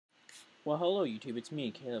Well, hello YouTube, it's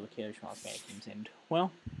me, Caleb with Caleb's Games, and,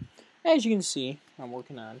 well, as you can see, I'm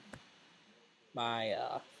working on my,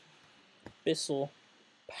 Bissell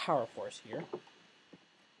powerforce here.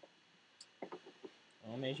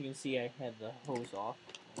 As you can see, I had the hose off,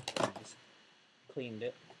 I just cleaned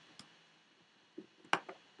it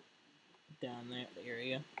down that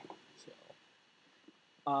area, so,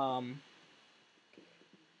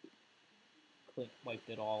 wiped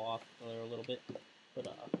it all off there a little bit, but,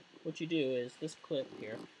 what you do is this clip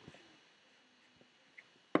here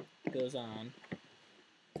goes on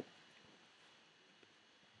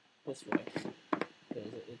this way,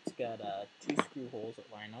 because it's got two screw holes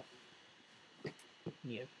that line up.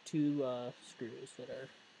 You have two screws that are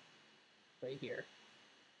right here,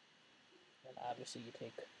 and obviously you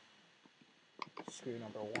take screw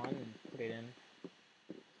number one and put it in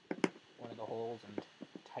one of the holes and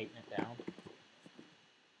tighten it down.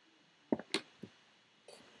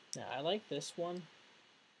 Now I like this hose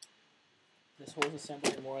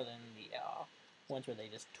assembly more than the ones where they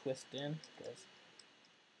just twist in, because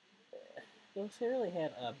those really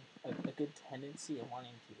had a good tendency of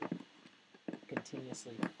wanting to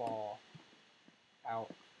continuously fall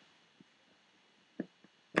out.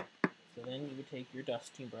 So then you would take your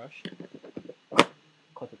dusting brush,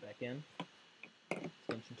 clip it back in,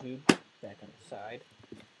 extension tube back on the side,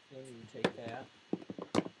 then you would take that,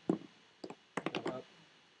 go up,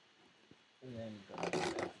 and then go like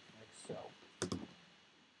that, like so.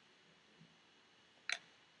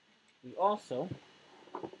 We also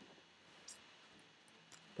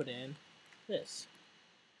put in this,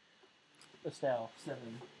 the Style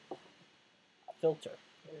 7 filter.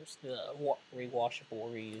 There's the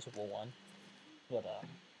rewashable, reusable one, but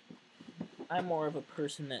I'm more of a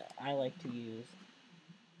person that I like to use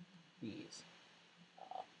these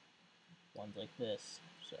ones like this.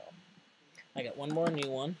 So I got one more new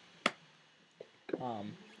one.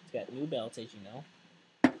 It's got new belts, as you know,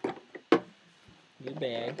 new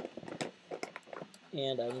bag,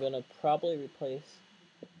 and I'm gonna probably replace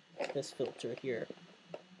this filter here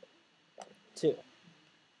too.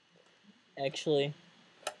 Actually,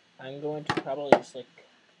 I'm going to probably just like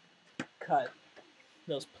cut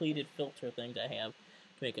those pleated filter things I have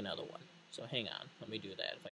to make another one. So hang on, let me do that.